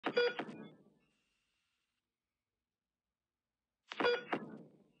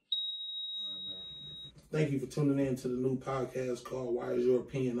Thank you for tuning in to the new podcast called Why Is Your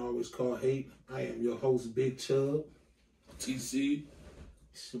Opinion Always Called Hate? I am your host, Big Chub. TC.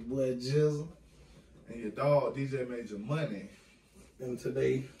 It's your boy Jizzle. And your dog, DJ Major Money. And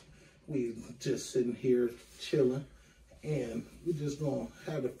today, we just sitting here chilling. And we're just going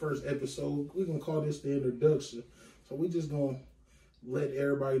to have the first episode. We're going to call this the introduction. So we're just going to let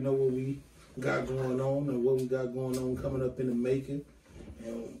everybody know what we got going on and what we got going on coming up in the making.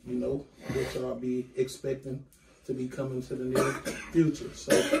 And, you know, what y'all be expecting to be coming to the near future.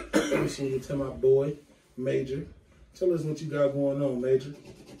 So, I'm listening to my boy, Major. Tell us what you got going on, Major.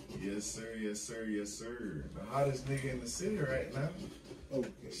 Yes, sir, yes, sir, yes, sir. The hottest nigga in the city right now. Okay.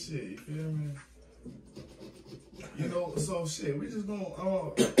 Shit, you feel me? You know, so shit, we just gonna, you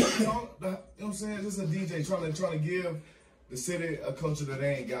know what I'm saying? Just a DJ trying to give the city a culture that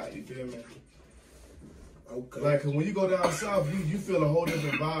they ain't got, you feel me? Okay. Like, cause when you go down south, you feel a whole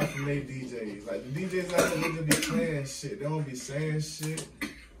different vibe from they DJs. Like, the DJs out there, they just be playing shit. They don't be saying shit.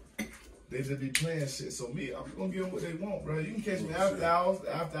 They just be playing shit. So me, I'm gonna give them what they want, bro. You can catch me after hours,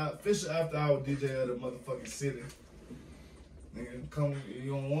 official after hour DJ of the motherfucking city. Nigga, come, if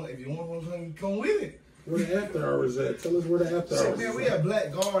you want to come with it. Where the after hours at? Tell us where the after hours Man, we at. at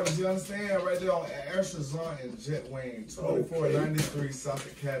Black Gardens, you understand? Right there on Ashrazon and Jet Wayne, 2493 South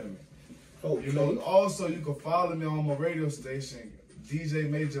Academy. Okay. You know, also you can follow me on my radio station, DJ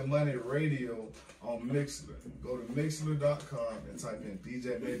Major Money Radio on Mixler. Go to Mixler.com and type in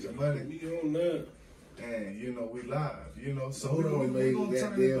DJ Major Money. We on that. And, you know, we live, you know. So Hold on, we gonna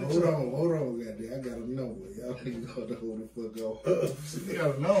turn goddamn. this Hold on, goddamn. I got a number. Y'all need to hold the fuck off. You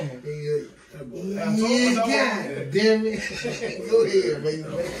got a number. God damn it. Go ahead, baby.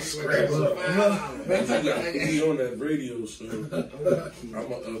 Scrap up. Man, you got to be on that radio show.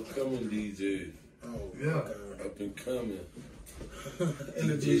 I'm an upcoming DJ. Oh, Yeah. Up and coming.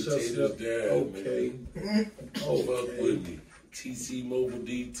 Introduce yourself. Dad, Okay. man. Fuck with me. TC Mobile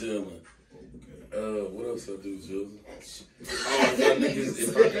Detailing. What else I do, Joseph? Oh,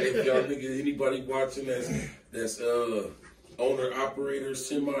 if y'all niggas, anybody watching that's owner operator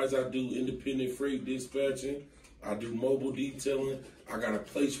semis, I do independent freight dispatching. I do mobile detailing. I got a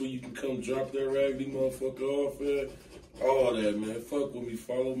place where you can come drop that raggedy motherfucker off at. All that, man. Fuck with me.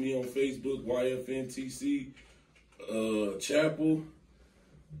 Follow me on Facebook, YFNTC, Chapel,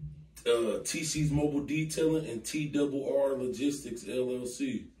 TC's Mobile Detailing, and t.w.a.s Logistics,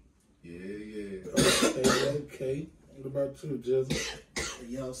 LLC. Yeah. Okay. What about you, Jizzle?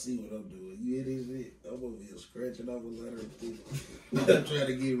 Y'all see what I'm doing. You hear this shit? I'm over here scratching off a letter of people. I'm trying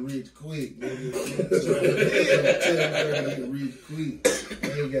to get rich quick, nigga. I'm trying to get rich quick. I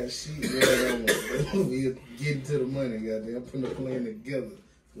ain't got shit going on. I'm over here getting to the money, goddamn. I'm putting a plan together.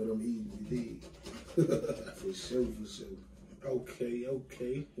 What I'm eating today. For sure. Okay.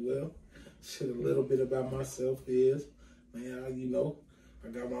 Well, shit, a little bit about myself is, man, you know, I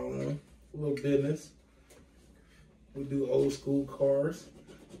got my own little business. We do old school cars.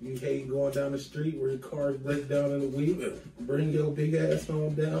 You hate going down the street where your cars break down in a week. Bring your big ass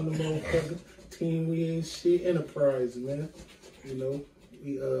on down the motherfucker. Team We Ain't Shit Enterprise, man. You know,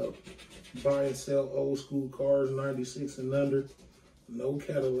 we buy and sell old school cars, 96 and under. No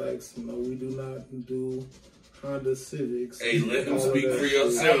Cadillacs. No, we do not do Honda Civics. Hey, let him speak for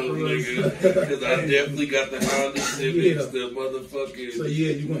yourself, nigga. Because I definitely got the Honda Civics, the motherfucking so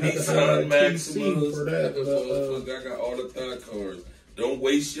yeah, you're gonna have to have Nissan a Maximas. for that. I got all the thigh cars. Don't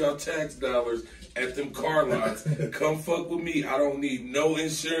waste your tax dollars at them car lots. Come fuck with me. I don't need no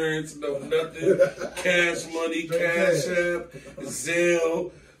insurance, no nothing. Cash money, Cash App,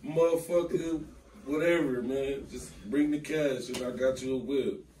 Zelle, motherfucker, whatever, man. Just bring the cash and I got you a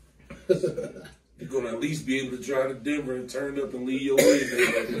whip. You're gonna at least be able to drive to Denver and turn up and leave your way there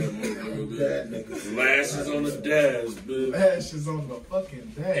like that motherfucker. Lashes on the dash, bitch. Lashes on the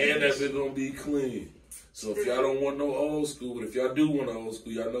fucking dash. And that bitch gonna be clean. So if y'all don't want no old school, but if y'all do want an old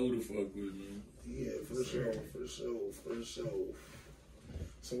school, y'all know who to fuck with, man. Yeah, for sure.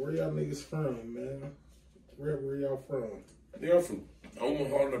 So where y'all niggas from, man? Where y'all from? Yeah, I'm from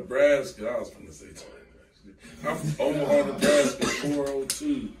Omaha, Nebraska. I was gonna say something, actually. I'm from Omaha, Nebraska,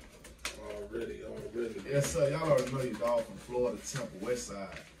 402. Already. Yes, sir. Y'all already know your dog from Florida, Temple, West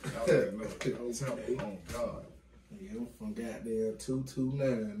Side. Y'all already know Temple, oh God. Yeah, I'm from goddamn 229,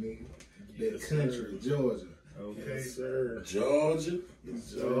 nigga. That Yes, country, sir. Georgia. Okay. Yes, sir. Georgia.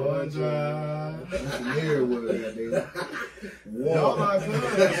 Georgia. I'm familiar with it, goddamn. Y'all Water. my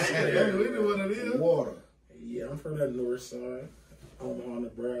cousin. We know what it is. Water. Yeah, I'm from that north side. Omaha,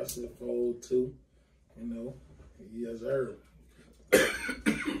 Nebraska, 402. You know, yes, sir.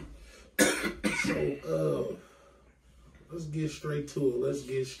 So, let's get straight to it. Let's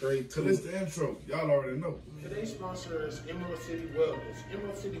get straight to Cause it's it. the intro. Y'all already know. Today's sponsor is Emerald City Wellness.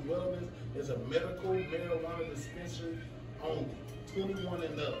 Emerald City Wellness is a medical marijuana dispensary only, 21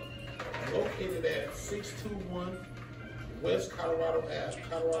 and up. Located at 621 West Colorado Ave,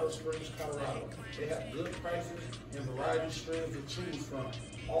 Colorado Springs, Colorado. They have good prices and variety of strains to choose from.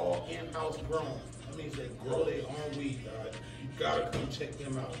 All in-house grown. That means they grow their own weed, guys. You gotta come check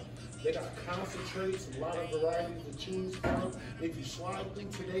them out. They got concentrates, a lot of varieties to choose from. If you slide through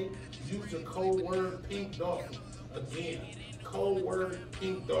today, use the code word Pink Dolphin. Again, code word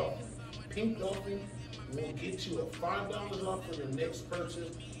Pink Dolphin. Pink Dolphin will get you a $5 off for your next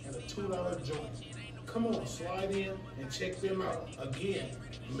purchase and a $2 joint. Come on, slide in and check them out. Again,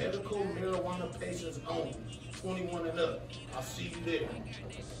 medical marijuana patients only, 21 and up. I'll see you there.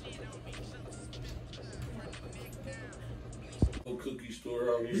 Cookie store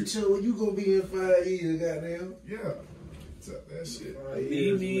out here. Chill, when you gonna be in 5 years, goddamn? Yeah. Tell that shit.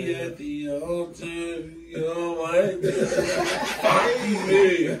 Meet me at the altar, you know what? Fuck you,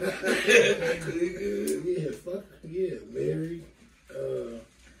 man. Yeah, fuck yeah, married.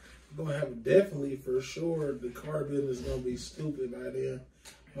 Gonna have definitely for sure the car business gonna be stupid by then.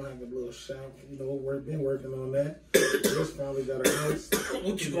 Gonna have a little shop, you know. We've been working on that. Just finally got a house.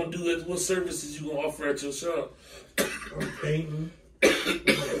 What you gonna do? What services you gonna offer at your shop? I'm painting. I'm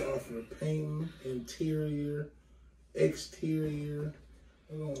gonna offer painting, interior, exterior.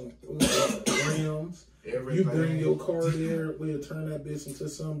 We're gonna offer rims. Everything. You bring your car there, we'll turn that bitch into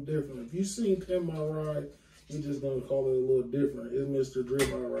something different. If you seen Pimp My Ride, we just gonna call it a little different. It's Mr. Drip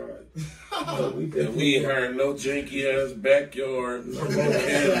My Ride. But We ain't hiring no janky ass backyard. The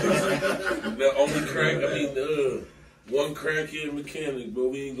only crack, one crackhead mechanic, but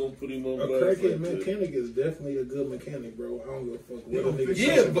we ain't gonna put him on a blast. crackhead mechanic is definitely a good mechanic, bro. I don't give a fuck what a nigga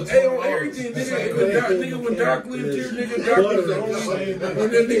Yeah, say. but hey, on everything, nigga, when Doc lived here, nigga, Doc was the only, when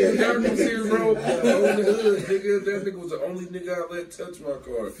that nigga Doc was here, bro, on the hood, nigga, that nigga was the only nigga I let touch my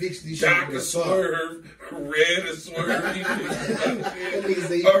car. Fix these Doc shit a swerve, red a swerve,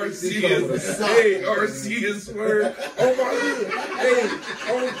 RC a swerve, on my hood, hey,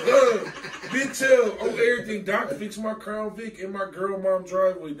 on big tail, on everything. Doc fixed my Crown Vic in my girl mom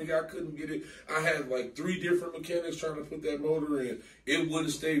driveway, nigga. I couldn't get it. I had like 3 different mechanics trying to put that motor in. It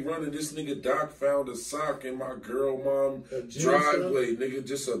wouldn't stay running. This nigga Doc found a sock in my girl mom driveway, nigga.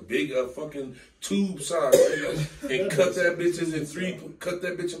 Just a big fucking tube sock, nigga. And cut that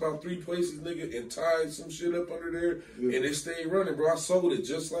bitch about 3 places, nigga, and tied some shit up under there, and it stayed running, bro. I sold it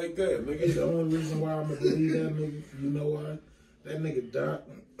just like that, nigga. Hey, the only reason why I'm gonna believe that nigga, you know why? That nigga Doc,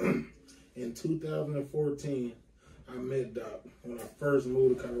 in 2014, I met Doc when I first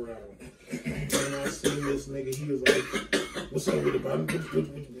moved to Colorado. When I seen this nigga, he was like, "What's up with it, bro? What's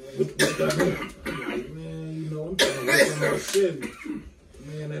that nigga?" I'm like, man, you know, I'm trying to work on my shit.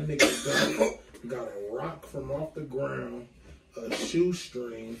 Man, that nigga Doc got a rock from off the ground, a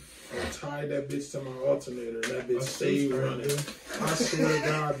shoestring, and tied that bitch to my alternator, and that bitch stayed running. I swear to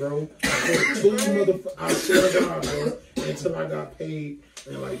God, bro. I swear to God, bro. Until I got paid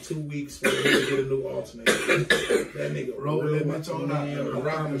in like 2 weeks for me to get a new alternator. That nigga Roll real that much bitch on on out. me and A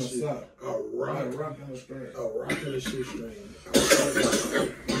rock and a sock. a rock and a string. a rock and a shoestring.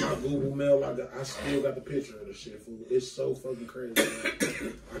 My Google Mail, I still got the picture of the shit, fool. It's so fucking crazy,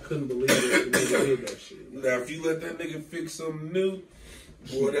 man. I couldn't believe it. The nigga did that shit. Now, if you let that nigga fix something new,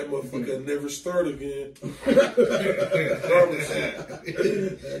 boy, that motherfucker never start again. That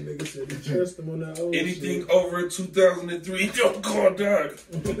nigga said he trust him on that old Anything shit. over 2003, don't call Doc.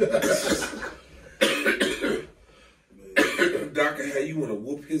 Doc can have you want to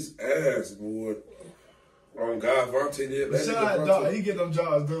whoop his ass, boy. On God, Vontae did that. Shout out Doc, he get them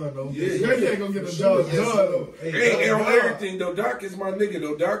jobs done though. Yeah, Yeah, he ain't gonna get them jobs done though. Hey, and on everything though, Doc is my nigga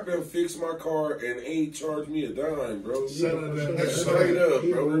though. Doc done fixed my car and ain't charged me a dime, bro. Shout out to that. Straight up,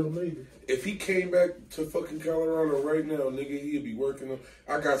 He a bro. real nigga. If he came back to fucking Colorado right now, nigga, he'd be working on.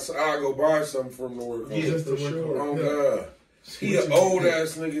 I'll go buy something for him to work on. Yeah, Just for to work sure. Oh God, he an old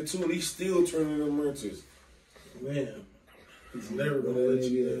ass nigga too, and he's still turning them renters. Man, he's never gonna let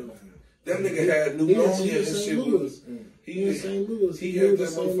you down. That nigga had He pneumonia in and St. shit. Louis. He in St. Louis. He moved had to that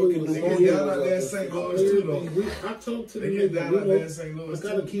St. motherfucking Louis. pneumonia. Y'all out there in St. Louis too though. I talked to the They get nigga. down out there in St. Louis I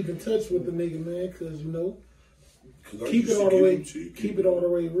gotta too. keep in touch with the nigga, man, because you know, 'Cause I keep used it to all the give way, him cheek. keep it all the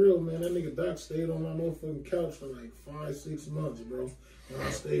way real, man. That nigga Doc stayed on my motherfucking couch for like 5-6 months, bro. And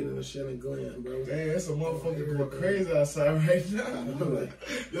I stayed in the Shannon Glen, bro. Damn, that's a motherfucker going crazy outside right now. I'm like,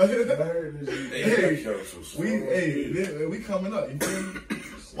 Y'all hear that? Hey, Hey, that council's we smart. we coming up. You feel me?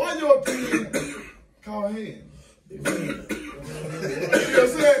 Why your opinion? Call ahead. You know what I'm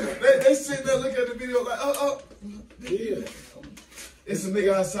saying? They sitting there looking at the video like, yeah.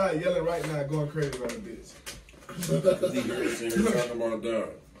 nigga outside yelling right now, going crazy about a bitch. He heard saying talking about Doc.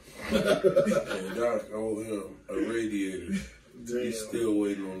 And Doc owed him a radiator. Damn. He's still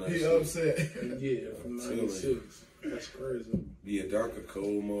waiting on that He shit. upset. Yeah, from 96. That's crazy. Yeah, Doc a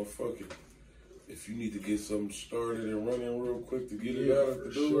cold motherfucker. If you need to get something started and running real quick to get it out of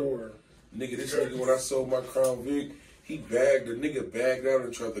the door. Sure. Nigga, this nigga, when I sold my Crown Vic, the nigga bagged out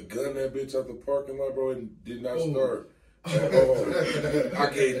and tried to gun that bitch out the parking lot, bro, and did not start. At all. I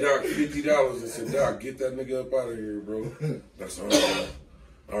gave Doc $50 and said, Doc, get that nigga up out of here, bro. That's all right.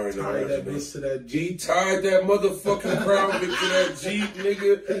 All right, Tied that bitch to that He Jeep. tied that motherfucking Crown Vic to that Jeep,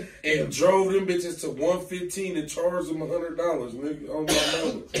 nigga, and drove them bitches to 115 and charged them $100, nigga, on my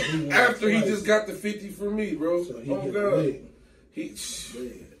number. After he just got the 50 from me, bro. So he Oh, hit God. it He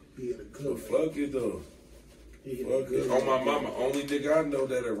hit a good fuck it, though. He hit Fuck a good it. On my mama, only nigga I know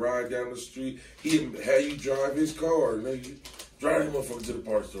that'll ride down the street, he'd have you drive his car, nigga. Drive him motherfucker to the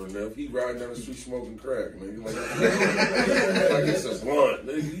park store, nigga. He riding down the street smoking crack, nigga. Like it's a blunt,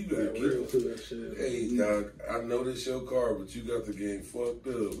 nigga. You better real keep to that shit. Hey, dog, I know this your car, but you got the game fucked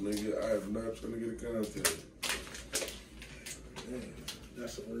up, nigga. I am not trying to get a contact.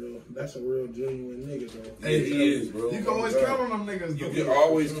 That's a real genuine nigga, bro. Hey, he is, bro. You can always count on them niggas. You though. can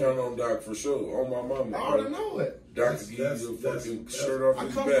always count on Doc for sure. On my mama. I already know it. Doc can give you the fucking shirt off I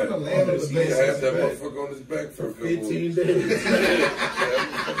his come back. from the land of the He can have that basics. motherfucker on his back for a couple 15 days.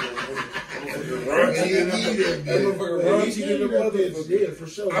 That motherfucker raunchy than the motherfucker. Yeah, for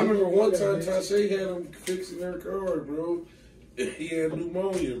sure. I remember one time Tasha had him fixing her car, bro. And he had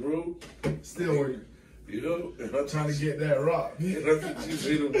pneumonia, bro. Still working. You know? And I'm Trying to get that rock. And I think she's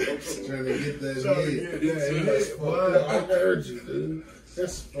hit him. Trying to get that Trying to head. get that That's hit, fucked boy. up. I heard you, dude.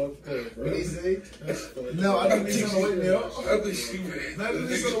 That's fucked up, bro. What he say? That's fucked No, up. I think he's gonna wake me up. I think she I think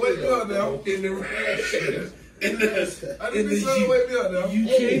he's gonna wake me up now. in the I think he's gonna wake me up now. You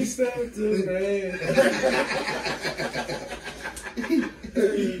can't stop the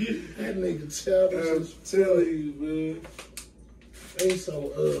That nigga childish. I'm telling you, man. Hey, so,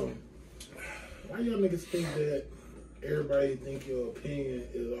 why y'all niggas think that everybody think your opinion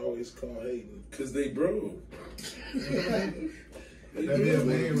is always called hating? Cause they broke. That'd be a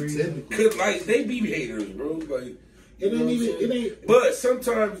main reason. Cause like they be haters, bro. Like It ain't even, it ain't. But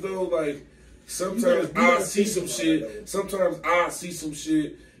sometimes though, like sometimes You gotta I see think some about shit. it, though. Sometimes I see some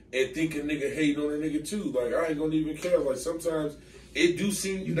shit and think a nigga hating on a nigga too. Like I ain't gonna even care. Like sometimes it do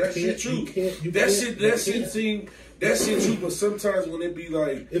seem You that shit can't- true. you can't- you That can't- shit you that shit can't. seem that shit true. But sometimes when it be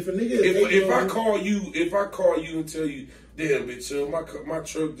like If a nigga is hating if I on call you and tell you, damn bitch, so my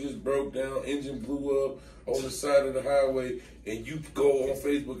truck just broke down, engine blew up on the side of the highway, and you go on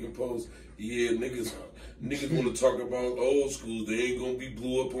Facebook and post, yeah, niggas want to talk about old schools. They ain't gonna be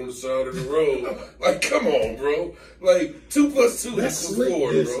blew up on the side of the road. Like, come on, bro. Like 2 + 2 That's equals slick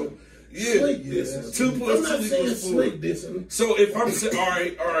 4, dissing. bro. Yeah, Slick dissing. 2 I'm + not 2 saying equals 4. slick dissing. So if I'm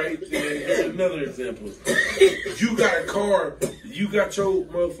saying, all right, then here's another example. You got a car, you got your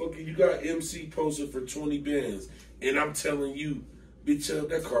motherfucker, you got MC posted for 20 bands, and I'm telling you, bitch,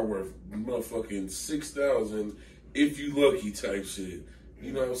 that car worth motherfucking 6,000 if you lucky type shit.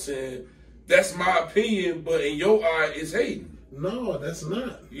 You know what I'm saying? That's my opinion, but in your eye, it's hating. No, that's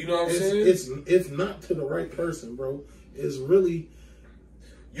not. You know what I'm saying? It's not to the right person, bro. It's really.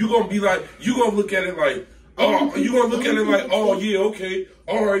 You gonna be like, you gonna look at it like, oh, you gonna look at it like, oh yeah, okay,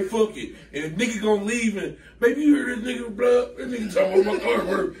 all right, fuck it. And nigga gonna leave and maybe you heard this nigga, bro, that nigga talking about my car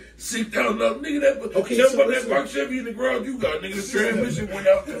worth $6,000. Nigga, that Okay, tell so about that listen. box Chevy in the garage you got, nigga. The transmission went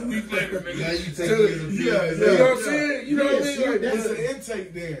out 2 weeks later, nigga. Now you take Tell- it. you know what I'm saying? You know what I mean? Like, That's but- an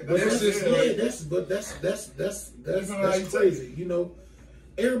intake then. But That's that's just yeah, like- that's crazy. You know,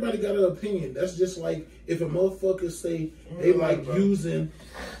 everybody got an opinion. That's just like if a motherfucker say they like using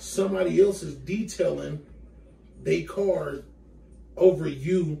somebody else's detailing they car over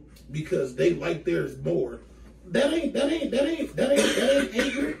you because they like theirs more. That ain't hating. That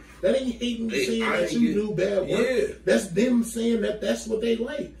ain't hating Hey, saying I that ain't you get- do bad work. Yeah. That's them saying that that's what they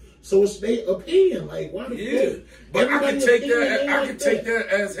like. So it's their opinion. Like why the Yeah, fuck? but I can Everybody's take opinion that. ain't I like can take that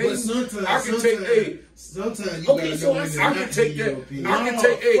as But hating. sometimes, I can take. Hey, sometimes you Okay, gotta so go I- in and I not can take give your that. opinion. I can No,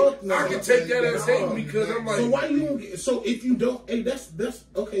 take. Hey, fuck no. I can take that as hating because I'm like. So why you don't get, so if you don't, hey, that's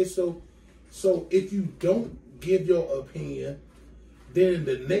okay. So if you don't give your opinion, then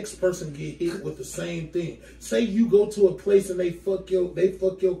the next person get hit with the same thing. Say you go to a place and they fuck your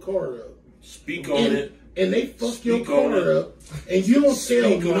car up, Speak on and, it. and they fuck your Speak on car it. up, and you don't tell Speak on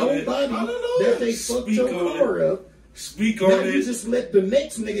it. nobody I don't know. that they fucked Speak your on car it. up. Speak Now on you it. just let the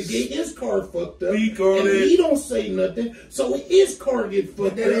next nigga get his car fucked up. Speak on and it. he don't say nothing, so his car get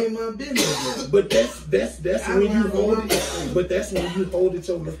fucked That up. ain't my business. But that's I when you learned hold from it. But that's when you hold it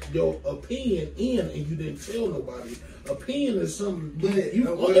your opinion in, and you didn't tell nobody. Opinion is something. But You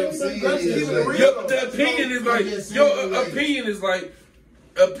what I'm saying is, like, The opinion is like your opinion is like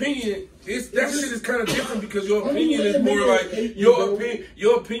opinion. That shit is kind of different because your opinion is more like your opinion.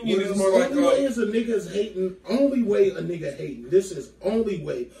 Your opinion is more like only way is a nigga is hating. Only way a nigga hating. This is only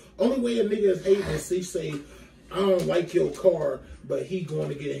way. Only way a nigga is hating is he say, I don't like your car, but he going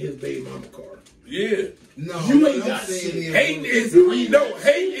to get his baby mama car. Yeah. No, You ain't got shit. Hating is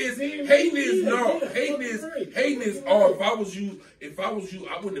oh, if I was you,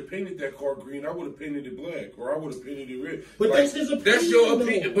 I wouldn't have painted that car green. I would have painted it black, or I would have painted it red. But like, that's his opinion. That's your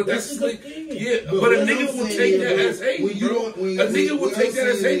opinion. Though. But that's his like, opinion. yeah. But a nigga will take that as hate, bro. A nigga will take that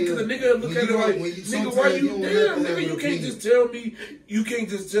as hate because a nigga look at it like, nigga, why you damn, nigga? You can't just tell me. You can't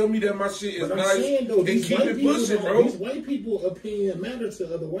just tell me that my shit is nice and keep it pushing, bro. These white people opinion matter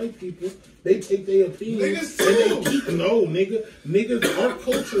to other white people. They take their opinion Niggas and they keep niggas. Our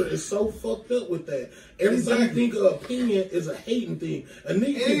culture is so fucked up with that. Everybody think an opinion is a hating thing. A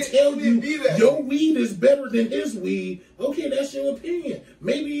nigga can tell you your weed is better than his weed. Okay, that's your opinion.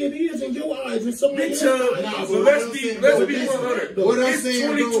 Maybe it is in your eyes and somebody else's eyes. But let's be 100. It's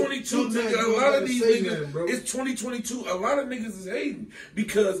 2022, nigga. A lot of these niggas. It's 2022. A lot of niggas is hating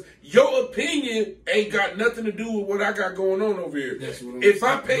because your opinion ain't got nothing to do with what I got going on over here. If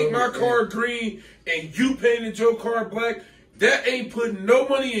I paint my car green and you painted your car black, that ain't putting no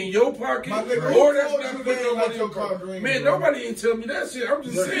money in your pocket, or that's not putting no money in your car. Man, nobody ain't tell me that shit. I'm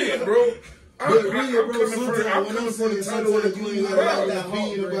just saying, bro. I'm coming for the title of the cleanest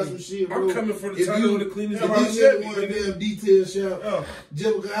I'm coming for the title of the cleanest about shit. Want a damn detail shop?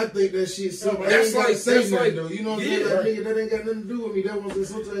 Just because I think that shit something. That's like though. You know what I'm saying? Like, nigga, that ain't got nothing to do with me. That was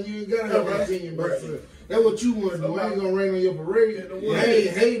sometimes you ain't gotta have an opinion about stuff. That's what you want to do. I ain't gonna rain on your parade. I ain't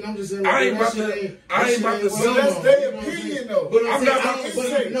hating. I'm just saying. I ain't about to say that's their opinion though. But I'm not about to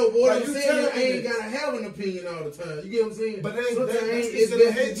say no. But what I'm saying, I ain't gotta have an opinion all the time. You get what I'm saying? But it's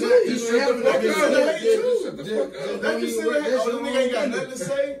the hate too. Even having an opinion. That you say that nigga ain't got nothing to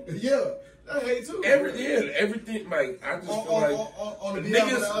say. Yeah. I hate too. Everything. Like I just feel like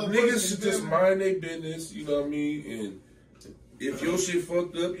niggas should just mind their business. You know what I mean? And if your shit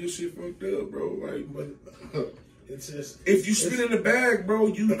fucked up, your shit fucked up, bro. Like, it's just if you spit in the bag, bro,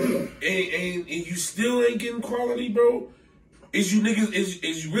 you and you still ain't getting quality, bro. Is you niggas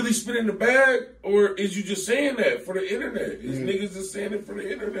is you really spitting the bag, or is you just saying that for the internet? Is niggas just saying it for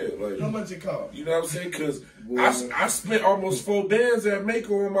the internet? Like, how much it cost? You know what I'm saying? Because I spent almost 4 bands at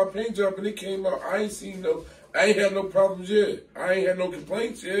Mako on my paint job, and it came out. I ain't had no problems yet. I ain't had no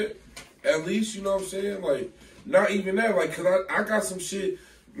complaints yet. At least, you know what I'm saying? Like, not even that. Like, cause I got some shit.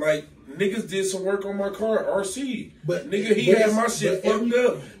 Like, niggas did some work on my car, RC. But nigga, he had my shit fucked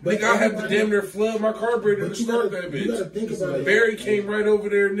up. Nigga, I had to damn near flood my carburetor to start that bitch. You gotta think about it. Barry came right over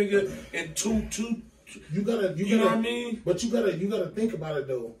there, nigga, and two. You know what I mean? But you gotta think about it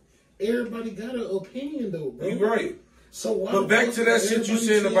though. Everybody got an opinion though, bro. You right. So why? But back to that shit you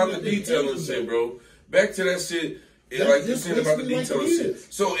saying about the detailing shit, bro. Back to that shit. Like you said about the detailing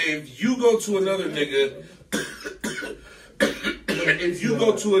shit. So if you go to another nigga. If you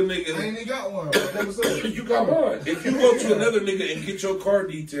go to a nigga, I ain't even got one. You got one. If you go to another nigga and get your car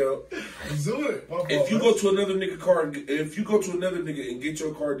detailed, do it. If you go to another nigga and get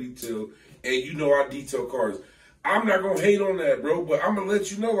your car detailed, and you know I detail cars, I'm not gonna hate on that, bro. But I'm gonna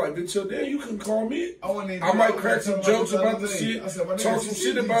let you know, like, until then, you can call me. I might crack some jokes about the shit, talk some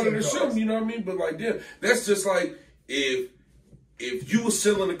shit about it or something. You know what I mean? But like, damn, that's just like if you was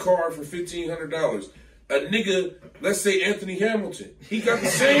selling a car for $1,500. A nigga, let's say Anthony Hamilton, he got the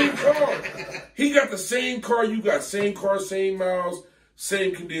same car. He got the same car you got. Same car, same miles,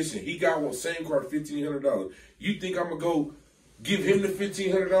 same condition. He got one, same car, $1,500. You think I'm going to go give him the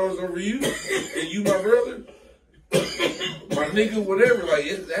 $1,500 over you? And you my brother? My nigga, whatever.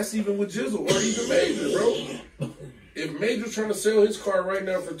 Like, that's even with Jizzle or even Major, bro. If Major's trying to sell his car right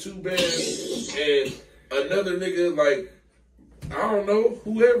now for $2 bands and another nigga, like, I don't know,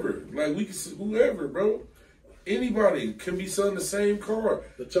 whoever. Like, we can see whoever, bro. Anybody can be selling the same car.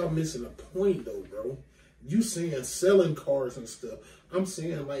 But y'all missing a point, though, bro. You saying selling cars and stuff. I'm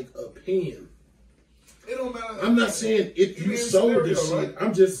saying, like, opinion. It don't matter. I'm not saying if you sold this shit. Right?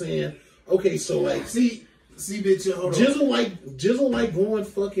 I'm just saying, okay, so, like, see, bitch, hold on. Jizzle like going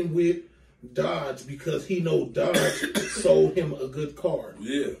fucking with Dodge because he know Dodge sold him a good car.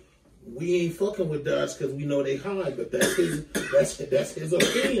 Yeah. we ain't fucking with Dodge because we know they high, but that's his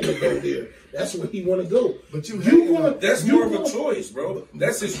opinion to go there. That's where he want to go. But that's more of a choice, bro.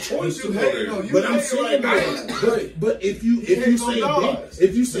 That's his choice to go there. But I'm saying, but if you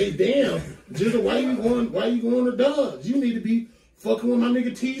say, damn, Jizzle, why you going to Dodge? You need to be fucking with my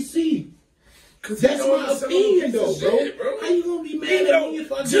nigga TC. That's my opinion, though, bro. How you gonna be mad at me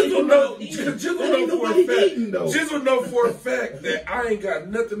if I Jizzle know for a fact that I ain't got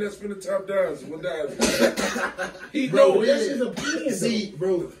nothing that's been the top down with that. Bro, that's his opinion. See,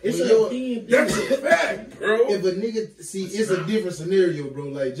 bro, it's an opinion. That's a fact, bro. If a nigga, see, it's a different scenario, bro.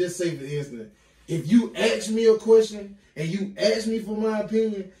 Like, just say for instance, if you ask me a question and you ask me for my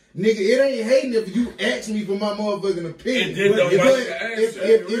opinion, nigga, it ain't hating if you ask me for my motherfucking opinion.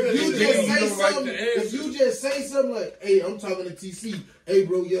 If you just say something like, hey, I'm talking to TC, hey,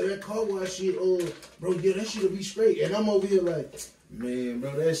 bro, yeah, that car wash shit, bro, yeah, that shit'll be straight. And I'm over here like, man,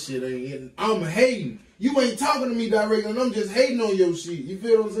 bro, that shit ain't hitting. I'm hating. You ain't talking to me directly, and I'm just hating on your shit. You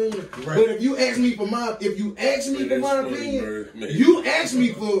feel what I'm saying? Right. But if you ask me for my, opinion, you ask me for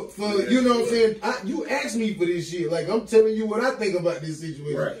you know what I'm saying? You ask me for this shit. Like, I'm telling you what I think about this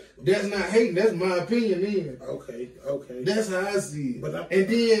situation. Right. That's not hating. That's my opinion then. Okay. That's how I see it. And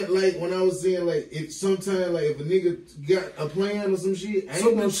then, like, when I was saying, like, if sometimes, like, if a nigga got a plan or some shit, I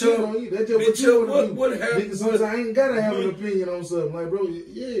ain't gonna shit on you. That's just what you want to do. What happened? Nigga, sometimes I ain't gotta have an opinion on something. Like, bro,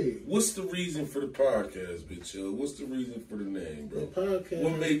 yeah. What's the reason for the podcast, bitch? What's the reason for the name, bro? The podcast.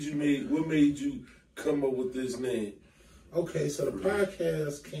 What made you come up with this name? Okay, so the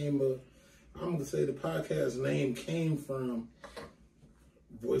podcast came up. I'm gonna say the podcast name came from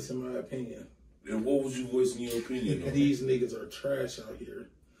voicing my opinion. And what was you voicing your opinion on? These niggas are trash out here.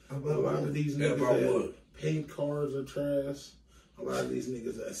 A lot of these niggas that paint cars are trash. A lot of these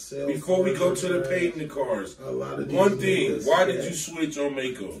niggas that sell. Before we go to the painting the cars, one thing. Why did you switch on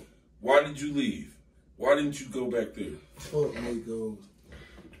Mako? Why did you leave? Why didn't you go back there? Fuck Mako.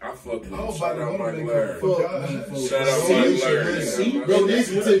 I fucked with him. Shout out Mike Larry. Shout out Mike Larry. Bro,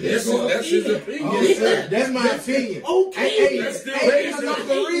 listen to this. That's his opinion. That's my opinion. Okay. That's still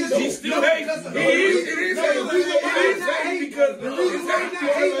his. He still hates. It is hating because the reason why he's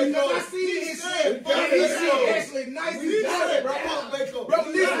not hating because I see his shit. Actually, nice as that, bro. Bro,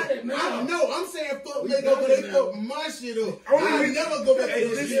 listen. I'm saying fuck Mako, but they fuck my shit up. I never go back to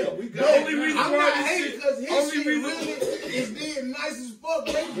this shit. The only reason I'm why not hating because his shit really is being nice as fuck.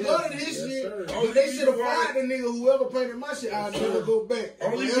 They flooded his shit, but they should have fired the nigga whoever painted my shit. I'll never go back.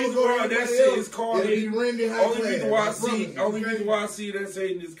 Only reason why that shit is called hating. Only reason why I see that's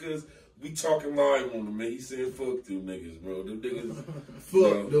hating is because we talking live on them, man. He saying fuck them niggas, bro. Them niggas.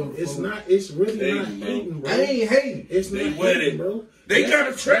 Fuck them. It's really not hating, bro. I ain't hating. It's not hating, bro. They got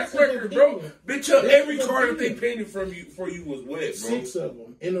a track record, bro. Bitch, every car that they painted for you was wet, bro. 6 of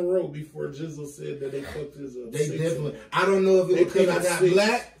them in a row before Jizzle said that they fucked his up. They definitely. I don't know if it was because I got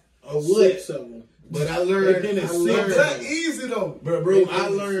black or what. 6 of them. But I learned. That's easy though, bro. I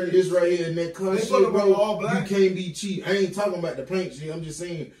learned this right here in that car shit, bro. You can't be cheap. I ain't talking about the paint shit. I'm just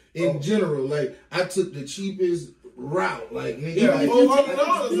saying in general. Like I took the cheapest route, like nigga. Yeah, like,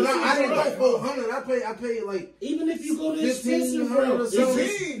 $400. No, I didn't go 400. I paid like even if you go to $1,500 or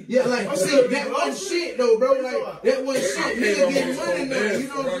something. Yeah, like I said, that one shit though, bro. Like that one shit. Nigga getting money now. You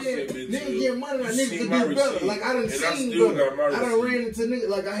know what I'm saying? Nigga getting money now. Nigga could do better. Like I done seen, bro. I done ran into nigga.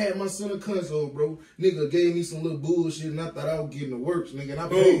 Like I had my center console, bro. Nigga gave me some little bullshit, and I thought I was getting the works, nigga. And I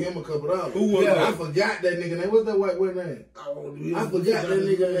paid him a couple dollars. Who was that? I forgot that nigga name. What's that white boy name? I forgot that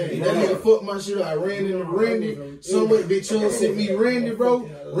nigga name. That nigga fucked my shit up. I ran into Randy. Somewhere bitch sent me Randy, bro.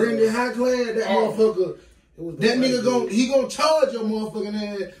 Randy high class. That motherfucker. That nigga he gonna charge your motherfucking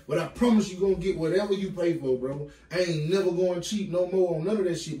ass, but I promise you gonna get whatever you pay for, bro. I ain't never going cheap no more on none of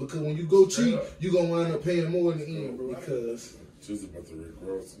that shit because when you go cheap, you gonna wind up paying more in the end, bro. Because just about the Rick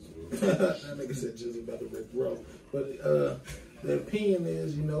Ross as well. That nigga said just about the Rick Ross. But the opinion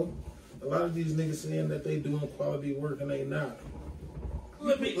is, you know, a lot of these niggas saying that they doing quality work and they not.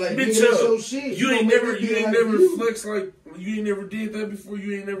 Like, bitch, you ain't never flexed like you ain't never did that before.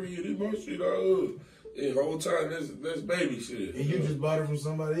 You ain't never did my shit. The whole time that's baby shit. And you just bought it from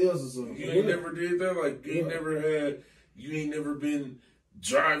somebody else or something. You ain't never did that. Like you ain't never been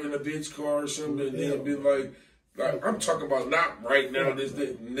driving a bitch car or something and then been like I'm talking about not right now.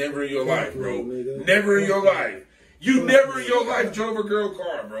 Never in your life, bro. Never in your life. You never in your life drove a girl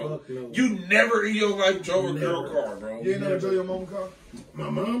car, bro. You never in your life drove a girl car, bro. You ain't never drove your mom car? My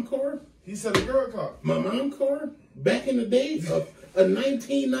mom car? He said a girl car. My mom car? Back in the day, a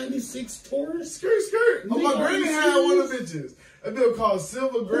 1996 Taurus? Skirt. Oh, my granny had one of the bitches. That bill called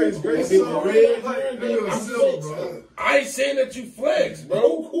Silver Grace. Grace Silver. Red. That bill was silver, bro. I ain't saying that you flex,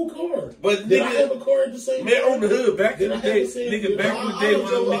 bro. Who car. But did nigga, I have a car at the same man, time? on the hood, back in the day, nigga, back in the day when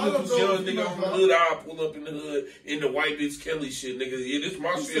niggas was young, nigga, on the hood, I'll pull up in the hood in the white bitch Kelly shit, nigga. Yeah, this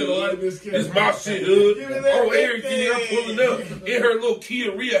my shit, hood. This my shit, hood. Oh, everything I'm pulling up in her little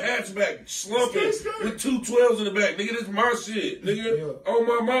Kia Ria hatchback, slumping with 2 12s in the back, nigga. This my shit, nigga. Oh,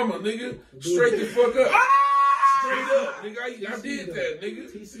 my mama, nigga. Straight the fuck up. Straight up, nigga. I did that,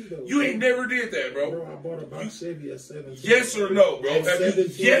 nigga. You ain't never did that, bro. Bro, I bought a box Chevy at 17. Yes or no, bro?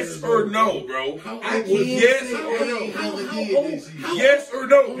 Yes or no, bro? Yes or no? Yes or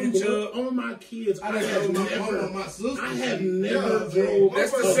no, bitch? On my kids, I have never drove.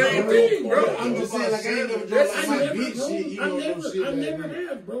 That's the same thing, bro. I'm just saying, like, I ain't never drove like my bitch shit. I never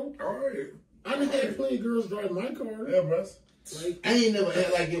have, bro. All right. I done had plenty of girls drive my car. Yeah, bro. Like, I ain't never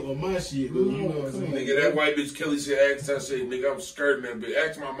had like it with my shit, though. You know what I'm saying? Nigga, that white bitch Kelly said, ask that shit, nigga, I'm skirting that bitch.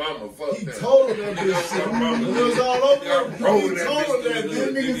 Ask my mama, fuck He that. told her that bitch shit. My mama, It was all over. I'm rolling He told her that.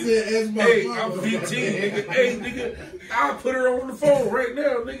 That nigga said, ask my hey, mama. I'm 15, nigga. Hey, nigga, I'll put her on the phone right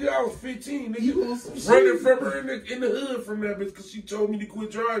now, nigga. I was 15, nigga. Running from her in the hood from that bitch because she told me to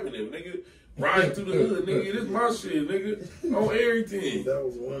quit driving it, nigga. Riding through the hood, nigga. This my shit, nigga. On everything. that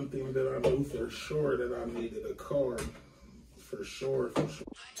was one thing that I knew for sure that I needed a car. For sure.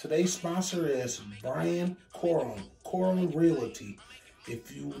 Today's sponsor is Brian Corum Realty.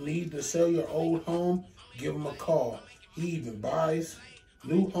 If you need to sell your old home, give him a call. He even buys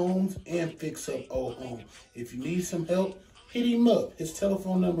new homes and fix up old homes. If you need some help, hit him up. His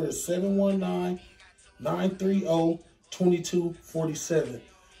telephone number is 719-930-2247.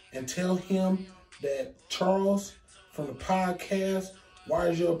 And tell him that Charles from the podcast, Why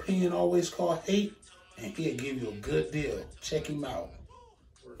Is Your Opinion Always Called Hate? And he'll give you a good deal. Check him out.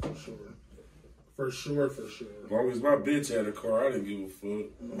 For sure. For sure. As long as my bitch had a car, I didn't give a fuck.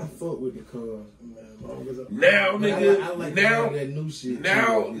 I fuck with the car. Now, nigga, I like now, that new shit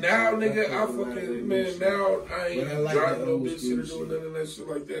now, too. nigga, I fucking, man, now I ain't like driving no that bitch shit or doing none of that shit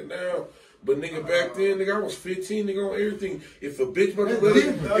like that now. But nigga, back then, nigga, I was 15, nigga, on everything. If a bitch about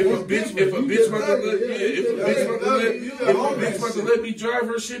to let me drive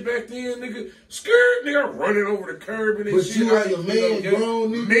her shit back then, nigga, skirt, nigga, I'm running over the curb and But shit. you like a man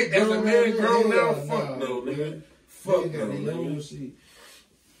grown, nigga. As a man grown now, fuck no, nigga. Fuck no, nigga. Shit.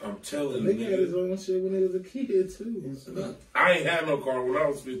 I'm telling you, Nigga had his nigga. own shit when he was a kid, too. I ain't had no car when I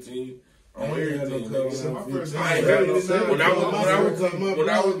was 15. On everything, nigga. I ain't had no when I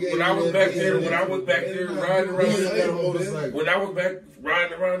was back there riding around, when I was back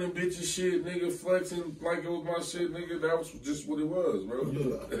riding around in bitches shit, nigga, flexing like it was my shit, nigga, that was just what it was, bro.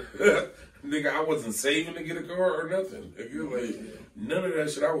 Nigga, I wasn't saving to get a car or nothing. Nigga, like, none of that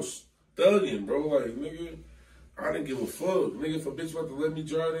shit. I was thugging, bro. Like, nigga, I didn't give a fuck. Nigga, if a bitch about to let me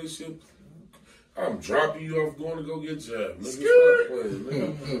drive that shit, I'm dropping you off going to go get jabbed. Nigga, stop playing,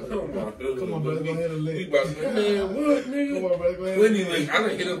 nigga. Come on, brother, go hit a lick. We about to, man, what, nigga? Come on, brother, go ahead. Plenty lick. I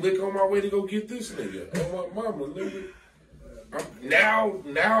done hit a lick on my way to go get this nigga. On my mama, nigga. Now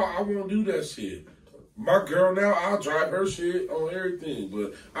I won't do that shit. My girl now, I'll drive her shit on everything,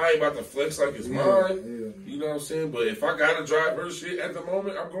 but I ain't about to flex like it's mine. You know what I'm saying? But if I gotta drive her shit at the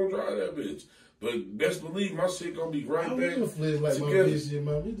moment, I'm gonna drive that bitch. But best believe my shit gonna be right back. I don't flex like my bitch shit.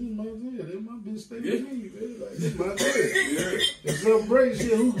 My bitch is my shit. My bitch stay with me. This my shit. If something breaks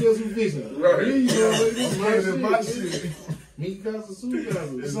shit, who cares who fixing it? Right. This is my shit. Me casa, su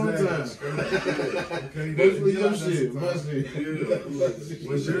casa. Sometimes. Okay, Basically your shit. My shit.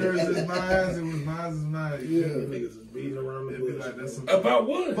 What's yours is mine, it was mine is mine. Yeah. Niggas is beating around the bush. Like that's About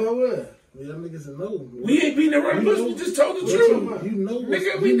what? About what? Y'all niggas know. We ain't beating around the bush. We just told the truth. You know what?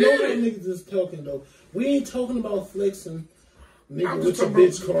 Nigga, You know did what it. niggas is talking though. We ain't talking about flexing. I'm Nigga, just with your talking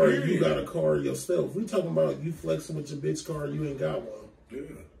bitch about car, period. you got a car yourself. We talking about you flexing with your bitch car, you ain't got one. Yeah.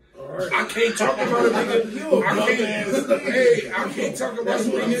 All right. I can't talk about it, nigga. I can't talk about That's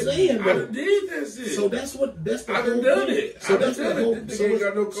it. what I'm saying, I though. done did that shit. So that's the I done whole done thing. it. So I done that's the done whole. it. This So nigga it's,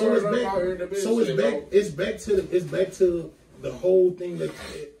 ain't got no so cars. it's I'm back. out here in the business. So it's back to the whole thing that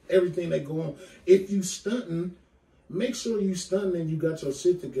everything that go on. If you stunting, make sure you stunting and you got your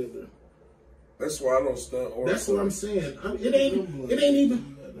shit together. That's why I don't stunt or. That's what I'm saying. It ain't.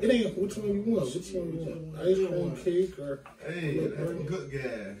 Which one you want? Which one you want? Ice cream cake or? hey, that's a good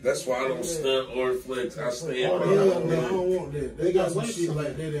guy. That's why I don't stunt or flex. I stay in Oh, my hell own no, I lane. don't want that. They got some shit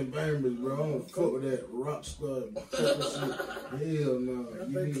like that in Bainbridge, bro. I don't fuck with that rock star fucking shit. Hell no.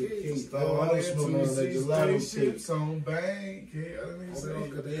 You need a cake. Start I don't smoke none of that gelato cake. spaceships on bank. I didn't say.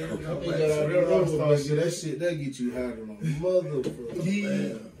 That shit, that get you higher than a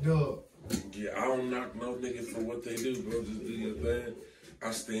motherfucker. Yeah, I don't knock no niggas for what they do, bro. Just do your thing.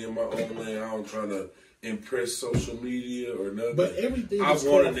 I stay in my own lane. I don't try to impress social media or nothing. But everything I is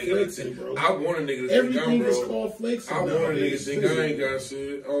want called a nigga flexing, bro. I want a nigga to Everything think I'm is broke. called flexing. I want a nigga to nowadays, think I ain't got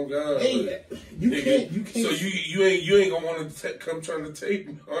shit. Oh God. Hey, you can't. So you ain't gonna want to come trying to take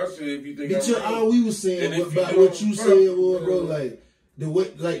my shit if you think But I'm all we was saying And if about you what you don't- said was, bro, like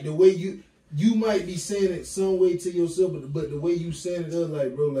the way you might be saying it some way to yourself, but the way you saying it,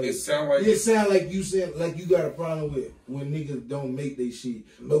 like, bro, like It sound like you saying like you got a problem with when niggas don't make they shit.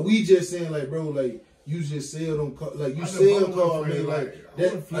 But we just saying like, bro, like you just sell them, like you sell cars, man, like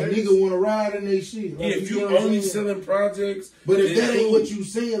that. A nigga want to ride in they shit. Like, yeah, if you know what I'm only saying? selling projects, But if then that ain't cool. what you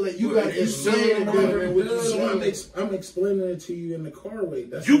saying, like you But got if to you explain selling it them better already than what you done, saying. I'm explaining it to you in the car way.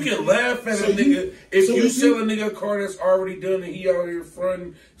 That's You what can I'm laugh at So a nigga if so you if sell a nigga a car that's already done and he out here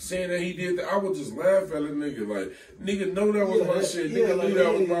fronting saying that he did that. I would just laugh at a nigga like, nigga, know that was my shit. Nigga, like, knew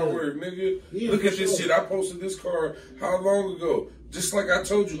that was my yeah. work. Nigga, Yeah, look for at this sure. shit. I posted this car how long ago? Just like I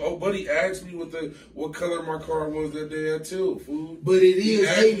told you, buddy asked me what color my car was that day at Till, fool. But it He is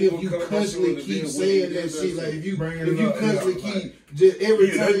asked me hating what if you color my constantly shit was, keep and then when he saying did that shit. Like if you Bringing constantly it up, keep just every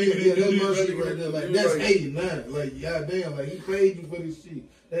Yeah, time that you nigga get do that this, much that shit nigga right there, do like this, that's like- hating now. Like goddamn, like he paid you for this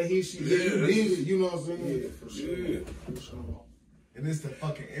shit. That his shit. Yeah, you did it. You know what I'm saying? Yeah, for sure. Yeah. For sure. And it's the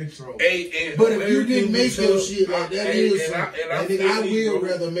fucking intro. Hey, But if you didn't make your shit like that, is I I will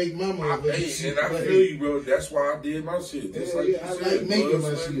rather make my money. And I feel you, bro. That's why I did my shit. Just like you I said, like making blood,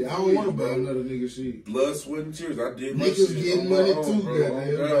 my sweat, shit. I don't and want to tears, buy bro. another nigga shit. Blood, sweat, and tears. I did my Niggas shit. getting on my money own, too, bro. goddamn.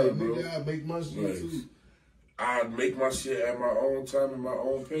 On Like God, bro. nigga, I make my shit Like, too. I make my shit at my own time and my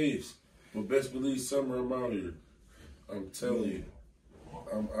own pace. But best believe summer I'm out here. I'm telling you.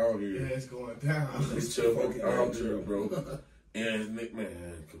 I'm out Yeah, here. it's going down. It's tough. I'm out here, bro. And Nick,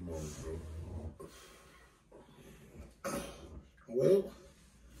 man, come on, bro. Well,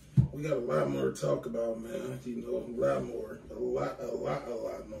 we got a lot more to talk about, man. You know, a lot more, a lot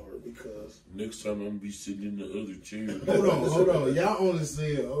more. Because Next time I'm gonna be sitting in the other chair. Hold on. Y'all only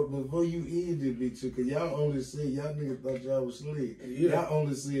said before you end this bitch, because y'all only said y'all niggas thought y'all was slick. Yeah. Y'all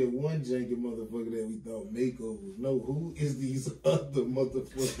only said one janky motherfucker that we thought makeovers. No, who is these other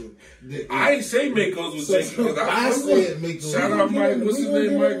motherfuckers? I ain't say Makos was taking because I said makeovers. Shout out Mike. What's his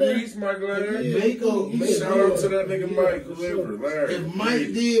name? Mike Mike Reese, Mike Larry. Mako. Shout out to that nigga Mike, whoever. Larry. If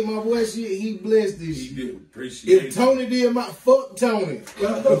Mike did my boy shit, he blessed this He shit. did appreciate If Tony did my fuck Tony.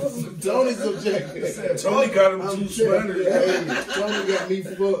 Tony's subjective. Tony got him I'm two telling you, sweaters. hey, Tony got me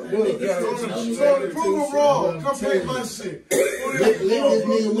fucked up. Tony, prove him wrong. Come take my shit. Let this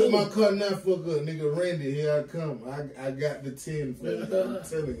nigga with my car not fuck up. Nigga Randy, here I come. I got the 10 for you. I'm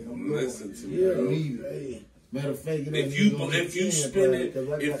telling you. I'm going. Listen to me, I bro. need it. Matter of fact, If you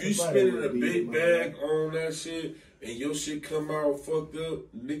spending a big bag on that shit and your shit come out fucked up,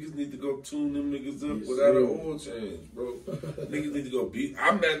 niggas need to go tune them niggas up without an oil change, bro. Niggas need to go beat.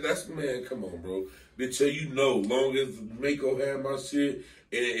 That's man. Come on, bro. Bitch, so you know, long as Mako had my shit, and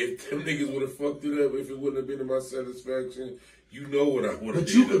if them niggas would have fucked it up, if it wouldn't have been to my satisfaction, you know what I would have.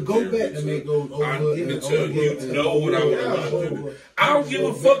 But you could go back to Mako over. You know what I would have. I don't give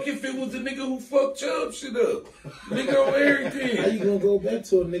a fuck if it was the nigga who fucked Chubb shit up. Nigga on how everything. you gonna go back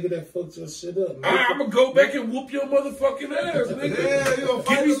to a nigga that fucked your shit up? I'm gonna go back and whoop your motherfucking ass, nigga. Yeah, you gonna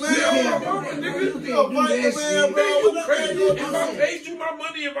fight Give me the man. still my mama, nigga. You gonna fight the man, bro. Man, you What crazy. the If I paid you my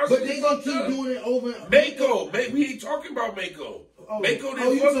money, if I But they gonna keep doing it over. Mako, we ain't talking about Mako. Mako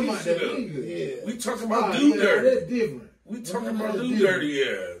didn't you fuck talking this about shit that up. nigga? Yeah. We talking about dude yeah, dirty. that's different. We talking about That's dude different. dirty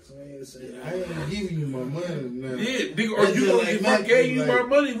ass. I ain't giving you my money now. Yeah, nigga, or That's you just gonna, like if I Mike gave was you like-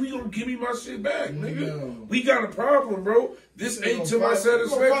 my money, we gonna give me my shit back, nigga. No. We got a problem, bro. This ain't to my You gonna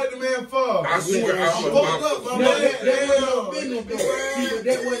satisfaction. fight the man for? I swear, Yeah, I'm fucked up, my No, man. that wasn't no business though. See, but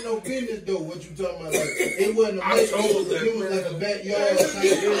that wasn't no business though. What you talking about? Like, it wasn't a I told that. it was like a backyard type.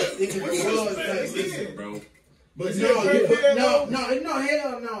 It was a garage type. Listen, bro. But You no, said back no, then,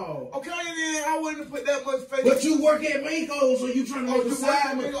 hell no. Okay, then I wouldn't put that much faith. But you work at Mako, so you trying to make you a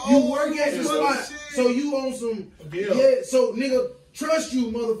side. work at Mako. You work at your Oh, spot, shit. so you on some. Yeah. So nigga, trust you,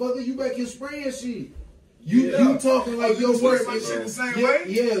 motherfucker. You back here spraying shit. You talking like your you work spray my shit the same yeah, way?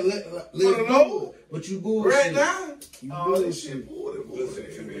 Yeah, let's go. But you bullshit. Right now? You Oh, this bullshit. shit Listen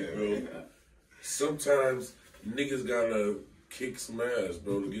to me, bro. Sometimes niggas gotta kick some ass,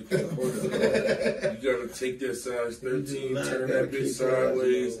 bro, to get that point. You gotta take that size 13, turn that bitch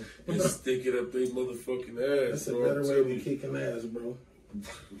sideways, and stick it up they motherfucking ass. That's a bro. better I'm way telling than you. kicking ass, bro.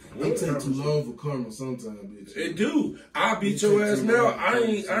 It take too long for karma sometimes, bitch. It do. I beat your ass now. I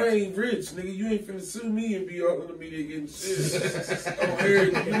ain't rich, nigga. You ain't finna sue me and be all in the media getting shit. I'm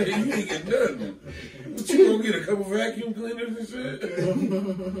hearing you ain't get nothing. What you gonna get? A couple vacuum cleaners and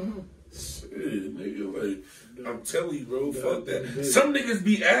shit? Shit, nigga, like, I'm telling you, bro, fuck that. Some niggas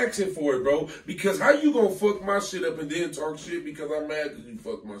be asking for it, bro, because how you gonna fuck my shit up and then talk shit because I'm mad because you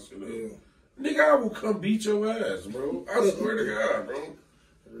fuck my shit up? Yeah. Nigga, I will come beat your ass, bro. I swear to God, bro.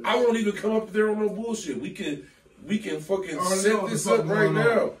 I won't even come up there on no bullshit. We can fucking set this up right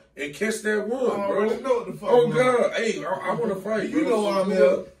now and catch that one, bro. Know what the fuck oh God, hey, I want to fight. You bro. know why I'm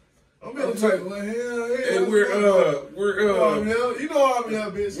here. I'm here to take one hell. And we're you know I'm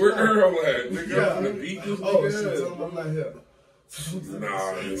here, bitch. We're Earl at, nigga. Yeah. I'm finna beat this Oh nigga shit, ass. tell him I'm not here.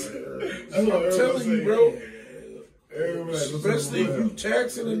 Nah, I'm telling you, bro. Especially if you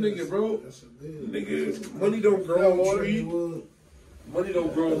taxing a nigga, bro. Nigga, money don't grow on a tree. Money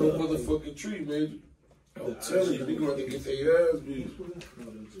don't grow on no motherfucking tree, man. I'm telling you, nigga, gonna get their ass beat.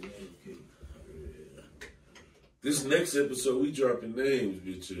 This next episode, we dropping names,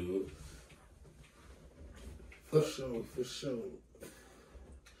 bitch. For sure.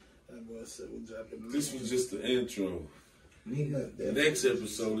 That boy said we dropping names. This was just the intro. Nigga, The next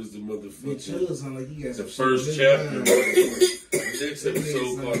episode is the motherfucking like the first chapter. The next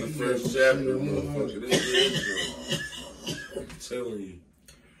episode called the first chapter, motherfucker. This is the intro. I'm telling you.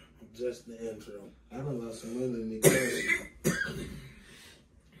 Just the intro. I done lost some money in the car.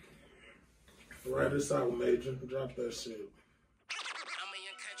 Write this out, Major. Drop that shit. I'm a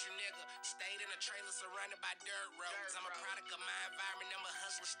young country nigga, stayed in a trailer surrounded by dirt roads. I'm a product of my environment, I'm a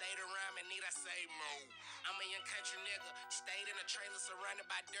hustler, stayed around me, need I say more. I'm a young country nigga, stayed in a trailer surrounded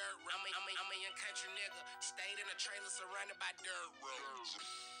by dirt roads. I'm a young country nigga, stayed in a trailer surrounded by dirt roads.